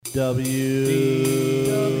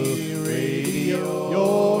WDW Radio,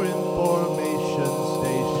 your information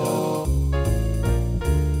station.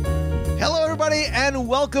 Hello, everybody, and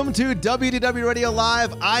welcome to WDW Radio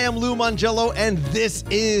Live. I am Lou Mongello, and this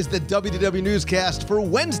is the WDW Newscast for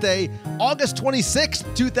Wednesday, August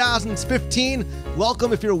 26th, 2015.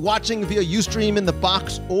 Welcome if you're watching via Ustream in the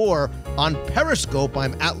box or on Periscope.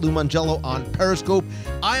 I'm at Lou Mongello on Periscope.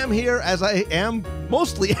 I am here, as I am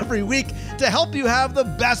mostly every week, to help you have the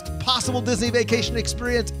best possible Disney vacation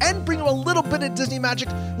experience and bring you a little bit of Disney magic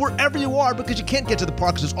wherever you are, because you can't get to the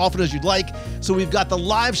parks as often as you'd like. So we've got the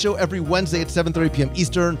live show every Wednesday at 7:30 p.m.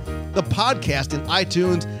 Eastern, the podcast in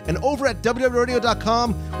iTunes, and over at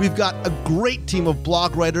WDWRadio.com, we've got a great team of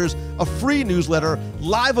blog writers, a free newsletter,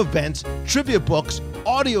 live events, trivia books,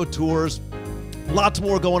 audio tours, lots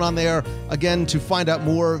more going on there. Again, to find out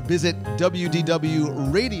more, visit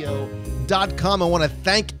WDWRadio.com. I want to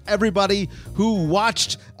thank everybody who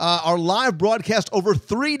watched our live broadcast over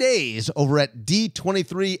 3 days over at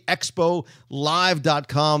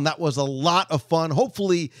D23ExpoLive.com. That was a lot of fun.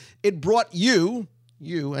 Hopefully, it brought you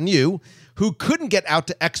who couldn't get out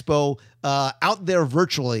to Expo out there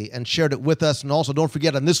virtually and shared it with us. And also, don't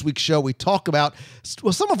forget, on this week's show, we talk about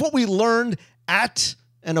some of what we learned at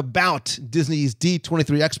and about Disney's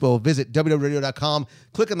D23 Expo. Visit WDWRadio.com,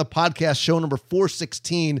 click on the podcast, show number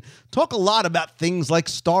 416. Talk a lot about things like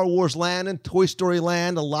Star Wars Land and Toy Story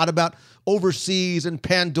Land, a lot about overseas and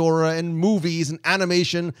Pandora and movies and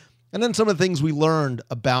animation, and then some of the things we learned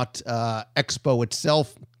about Expo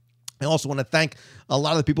itself. I also want to thank a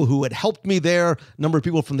lot of the people who had helped me there. A number of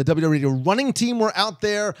people from the WDW Radio running team were out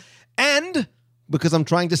there. And because I'm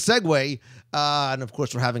trying to segue, and of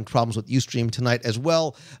course we're having problems with Ustream tonight as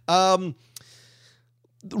well,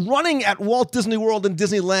 running at Walt Disney World and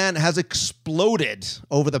Disneyland has exploded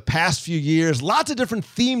over the past few years. Lots of different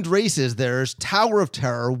themed races. There's Tower of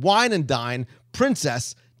Terror, Wine and Dine,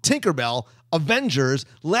 Princess, Tinkerbell, Avengers.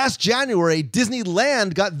 Last January,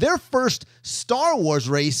 Disneyland got their first Star Wars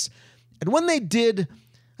race. And when they did,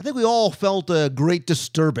 I think we all felt a great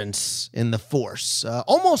disturbance in the force,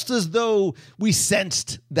 almost as though we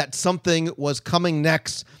sensed that something was coming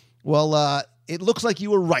next. Well, it looks like you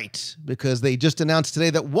were right, because they just announced today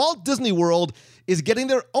that Walt Disney World is getting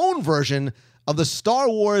their own version of the Star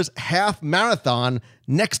Wars Half Marathon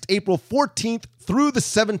next April 14th through the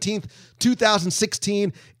 17th,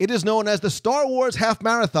 2016. It is known as the Star Wars Half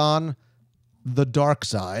Marathon, The Dark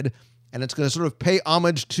Side. And it's going to sort of pay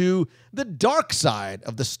homage to the dark side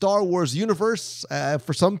of the Star Wars universe.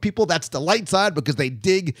 For some people, that's the light side, because they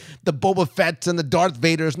dig the Boba Fett's and the Darth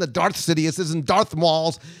Vaders and the Darth Sidious's and Darth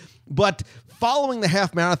Mauls. But following the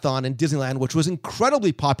half marathon in Disneyland, which was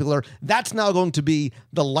incredibly popular, that's now going to be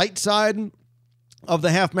the light side of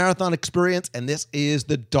the half marathon experience. And this is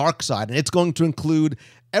the dark side. And it's going to include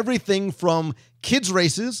everything from kids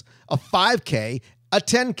races, a 5K, a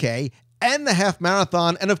 10K, and the half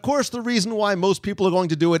marathon. And of course, the reason why most people are going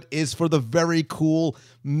to do it is for the very cool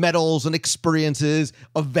medals and experiences,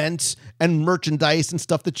 events, and merchandise and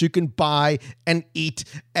stuff that you can buy and eat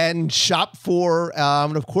and shop for.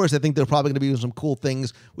 And of course, I think they're probably going to be doing some cool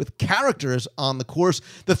things with characters on the course.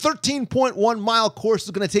 The 13.1-mile course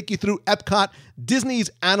is going to take you through Epcot,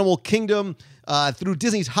 Disney's Animal Kingdom, through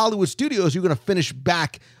Disney's Hollywood Studios. You're going to finish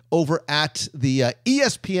back over at the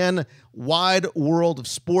ESPN Wide World of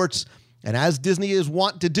Sports. And as Disney is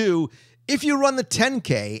wont to do, if you run the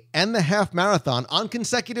 10K and the half marathon on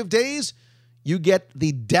consecutive days, you get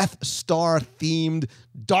the Death Star-themed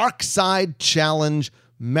Dark Side Challenge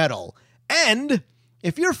medal. And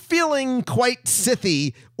if you're feeling quite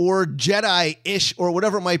Sithy or Jedi-ish or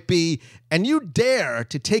whatever it might be, and you dare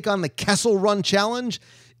to take on the Kessel Run Challenge,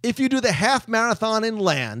 if you do the half marathon in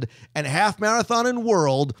land and half marathon in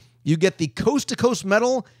world, you get the Coast to Coast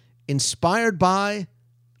medal inspired by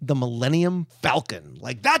the Millennium Falcon.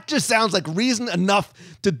 Like, that just sounds like reason enough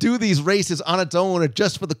to do these races on its own or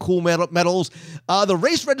just for the cool medals. The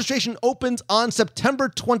race registration opens on September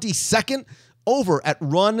 22nd over at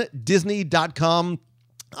rundisney.com.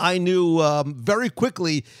 I knew very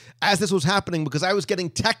quickly as this was happening, because I was getting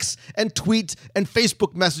texts and tweets and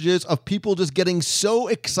Facebook messages of people just getting so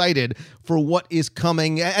excited for what is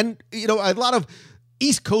coming. And, you know, a lot of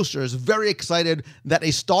East Coasters very excited that a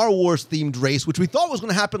Star Wars themed race, which we thought was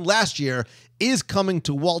going to happen last year, is coming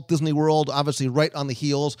to Walt Disney World, obviously right on the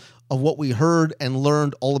heels of what we heard and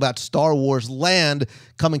learned all about Star Wars Land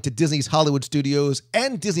coming to Disney's Hollywood Studios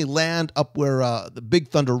and Disneyland up where the Big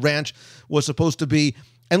Thunder Ranch was supposed to be.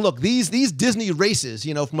 And look, these Disney races,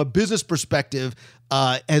 from a business perspective,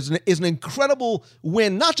 is an incredible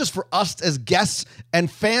win, not just for us as guests and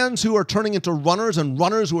fans who are turning into runners and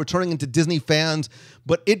runners who are turning into Disney fans,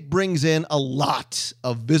 but it brings in a lot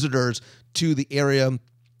of visitors to the area.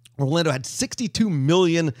 Orlando had 62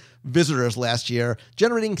 million visitors last year,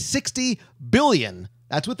 generating $60 billion.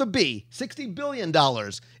 That's with a B, $60 billion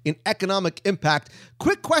in economic impact.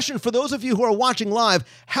 Quick question for those of you who are watching live.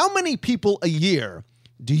 How many people a year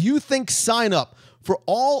do you think sign up for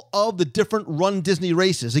all of the different Run Disney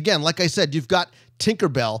races? Again, like I said, you've got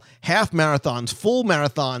Tinkerbell, half marathons, full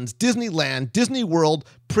marathons, Disneyland, Disney World,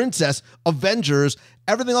 Princess, Avengers,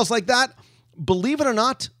 everything else like that. Believe it or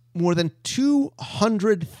not, more than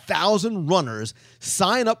 200,000 runners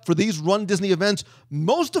sign up for these Run Disney events,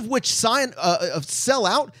 most of which sell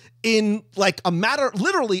out in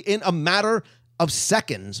literally in a matter of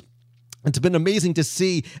seconds. It's been amazing to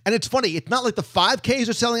see. And it's funny, it's not like the 5Ks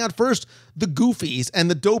are selling out first. The Goofies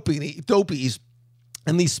and the Dopies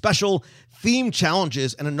and these special theme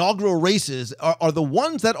challenges and inaugural races are the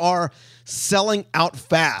ones that are selling out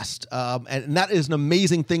fast. And that is an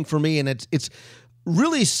amazing thing for me. And it's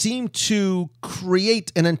really seemed to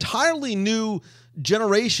create an entirely new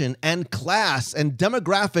generation and class and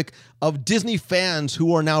demographic of Disney fans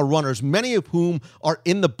who are now runners, many of whom are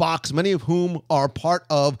in the box, many of whom are part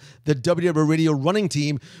of the WDW Radio running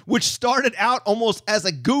team, which started out almost as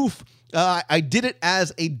a goof. I did it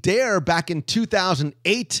as a dare back in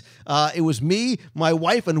 2008. It was me, my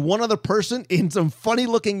wife, and one other person in some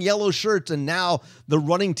funny-looking yellow shirts, and now the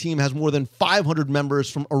running team has more than 500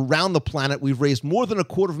 members from around the planet. We've raised more than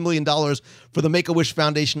 $250,000 for the Make-A-Wish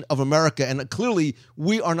Foundation of America, and clearly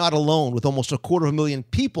we are not alone with almost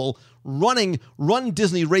 250,000 people running Run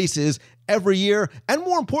Disney races every year, and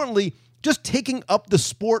more importantly, just taking up the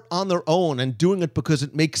sport on their own and doing it because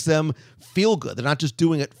it makes them feel good. They're not just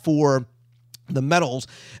doing it for the medals.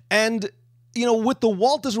 And, with the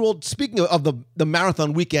Walt Disney World, speaking of the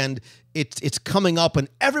marathon weekend, it's coming up and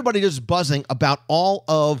everybody is buzzing about all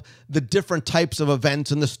of the different types of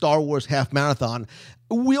events in the Star Wars half marathon.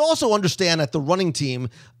 We also understand at the running team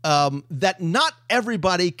that not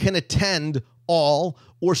everybody can attend all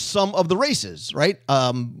or some of the races, right?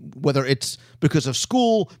 Whether it's because of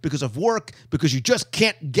school, because of work, because you just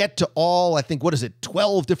can't get to all,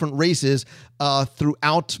 12 different races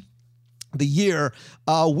throughout the year.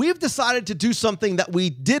 We've decided to do something that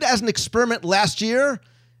we did as an experiment last year,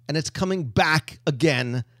 and it's coming back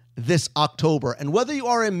again this October. And whether you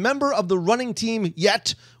are a member of the running team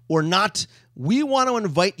yet or not, we want to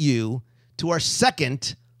invite you to our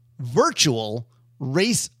second virtual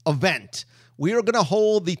race event. We are going to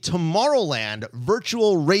hold the Tomorrowland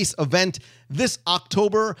virtual race event this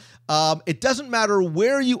October. It doesn't matter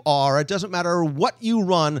where you are. It doesn't matter what you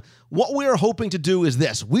run. What we are hoping to do is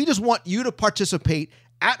this. We just want you to participate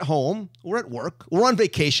at home or at work or on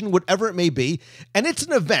vacation, whatever it may be. And it's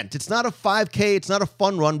an event. It's not a 5K. It's not a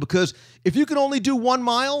fun run, because if you can only do 1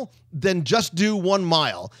 mile, then just do 1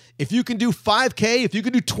 mile. If you can do 5K, if you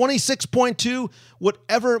can do 26.2,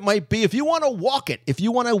 whatever it might be, if you want to walk it, if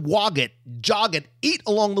you want to wog it, jog it, eat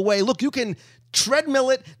along the way, look, you can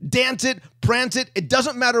treadmill it, dance it, prance it. It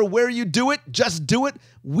doesn't matter where you do it, just do it.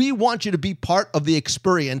 We want you to be part of the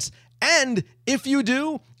experience. And if you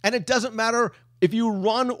do, and it doesn't matter if you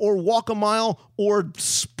run or walk a mile or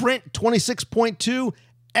sprint 26.2,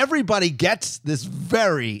 everybody gets this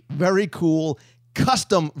very, very cool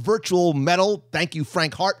custom virtual medal. Thank you,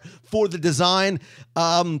 Frank Hart, for the design.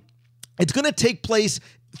 It's going to take place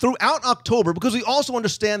throughout October, because we also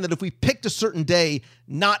understand that if we picked a certain day,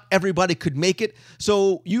 not everybody could make it.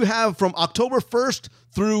 So you have from October 1st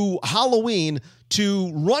through Halloween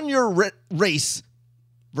to run your race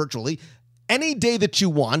virtually any day that you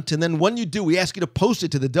want. And then when you do, we ask you to post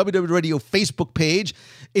it to the WDW Radio Facebook page.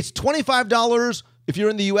 It's $25. If you're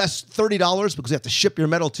in the U.S., $30, because they have to ship your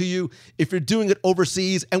medal to you if you're doing it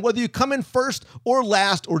overseas. And whether you come in first or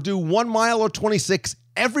last or do 1 mile or 26,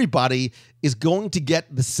 everybody is going to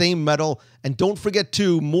get the same medal. And don't forget,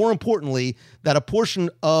 too, more importantly, that a portion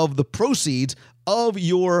of the proceeds of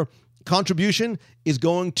your contribution is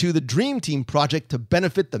going to the Dream Team Project to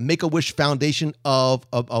benefit the Make-A-Wish Foundation of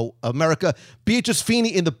America. Beatrice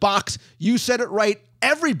Feeney in the box. You said it right.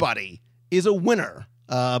 Everybody is a winner.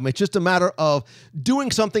 It's just a matter of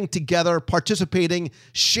doing something together, participating,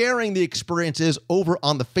 sharing the experiences over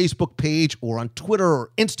on the Facebook page or on Twitter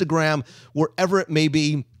or Instagram, wherever it may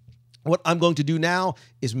be. What I'm going to do now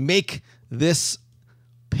is make this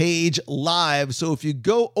page live. So if you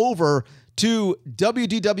go over to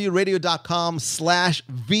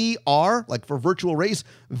wdwradio.com/VR, like for virtual race,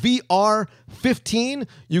 VR15.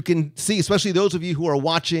 You can see, especially those of you who are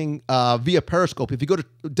watching via Periscope, if you go to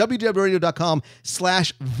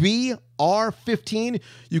www.radio.com/VR15,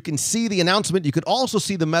 you can see the announcement. You can also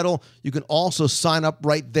see the medal. You can also sign up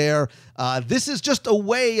right there. This is just a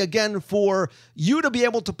way, again, for you to be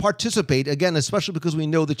able to participate, again, especially because we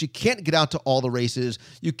know that you can't get out to all the races.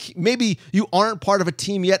 Maybe you aren't part of a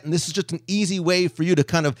team yet, and this is just an easy way for you to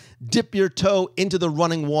kind of dip your toe into the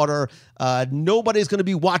running water. Nobody's going to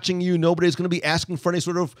be watching you. Nobody's going to be asking for any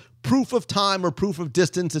sort of proof of time or proof of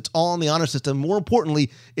distance. It's all in the honor system. More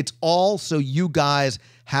importantly, it's all so you guys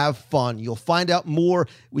have fun. You'll find out more.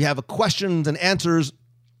 We have questions and answers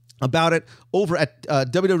about it over at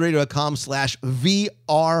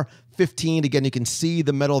www.radio.com/VR15. Again, you can see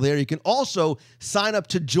the medal there. You can also sign up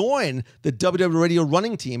to join the WDW Radio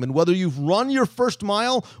running team. And whether you've run your first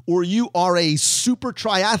mile or you are a super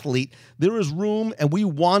triathlete, there is room, and we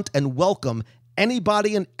want and welcome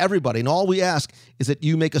anybody and everybody. And all we ask is that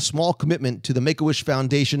you make a small commitment to the Make-A-Wish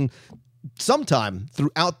Foundation sometime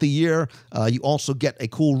throughout the year. You also get a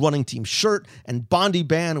cool running team shirt and Bondi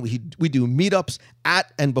band. We do meetups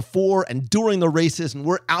at and before and during the races, and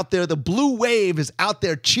we're out there. The blue wave is out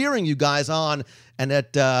there cheering you guys on. And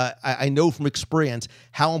I know from experience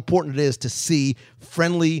how important it is to see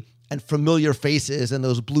friendly and familiar faces in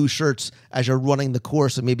those blue shirts as you're running the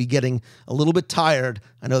course and maybe getting a little bit tired.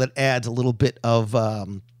 I know that adds a little bit of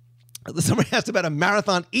somebody asked about a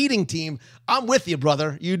marathon eating team. I'm with you,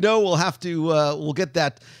 brother. You know we'll have to, we'll get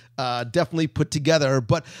that definitely put together.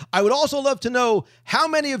 But I would also love to know how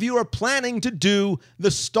many of you are planning to do the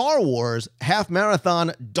Star Wars Half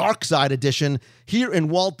Marathon Dark Side Edition here in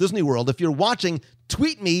Walt Disney World. If you're watching,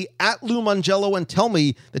 tweet me at Lou Mangello and tell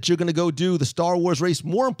me that you're going to go do the Star Wars race.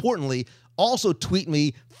 More importantly, also tweet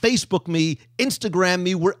me, Facebook me, Instagram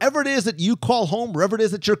me, wherever it is that you call home, wherever it is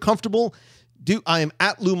that you're comfortable. I am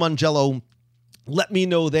at Lou Mangello. Let me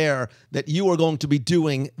know there that you are going to be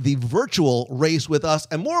doing the virtual race with us.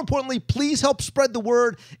 And more importantly, please help spread the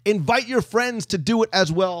word. Invite your friends to do it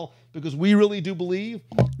as well, because we really do believe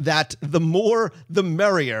that the more, the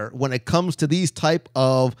merrier when it comes to these type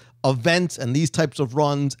of events and these types of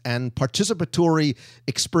runs and participatory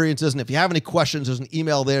experiences. And if you have any questions, there's an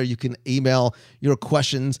email there. You can email your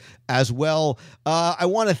questions as well. I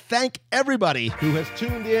want to thank everybody who has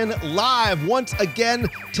tuned in live once again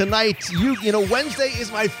tonight. You know, Wednesday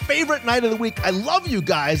is my favorite night of the week. I love you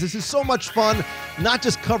guys. This is so much fun, not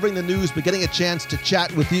just covering the news, but getting a chance to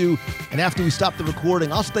chat with you. And after we stop the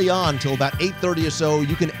recording, I'll stay on until about 8:30 or so.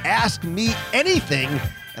 You can ask me anything,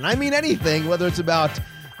 and I mean anything, whether it's about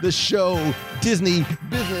the show, Disney,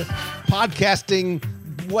 business, podcasting,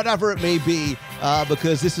 whatever it may be,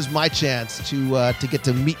 because this is my chance to get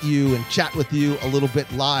to meet you and chat with you a little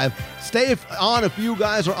bit live. Stay on if you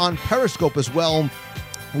guys are on Periscope as well.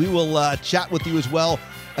 We will chat with you as well.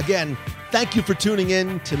 Again, thank you for tuning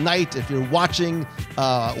in tonight. If you're watching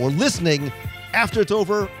or listening after it's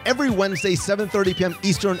over, every Wednesday, 7:30 p.m.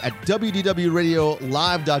 Eastern at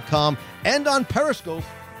WDWRadioLive.com and on Periscope.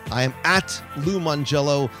 I am at Lou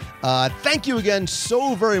Mangello. Thank you again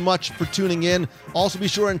so very much for tuning in. Also, be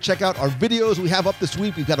sure and check out our videos we have up this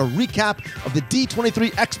week. We've got a recap of the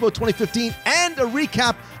D23 Expo 2015 and a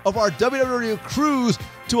recap of our WDW cruise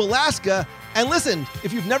to Alaska. And listen,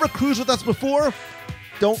 if you've never cruised with us before,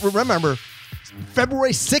 don't remember,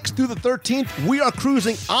 February 6th through the 13th, we are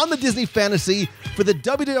cruising on the Disney Fantasy for the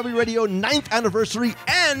WDW Radio 9th anniversary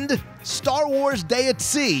and Star Wars Day at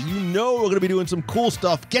Sea. You know we're going to be doing some cool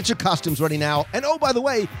stuff. Get your costumes ready now. And oh, by the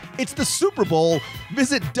way, it's the Super Bowl.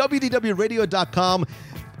 Visit WDWRadio.com.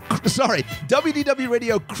 Sorry,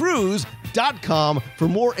 WDWRadioCruise.com for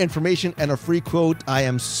more information and a free quote. I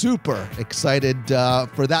am super excited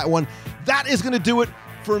for that one. That is going to do it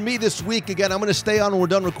for me this week. Again, I'm going to stay on when we're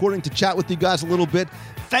done recording to chat with you guys a little bit.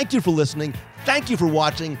 Thank you for listening. Thank you for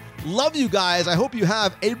watching. Love you guys. I hope you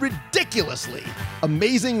have a ridiculously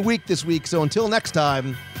amazing week this week. So until next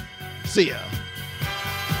time, see ya.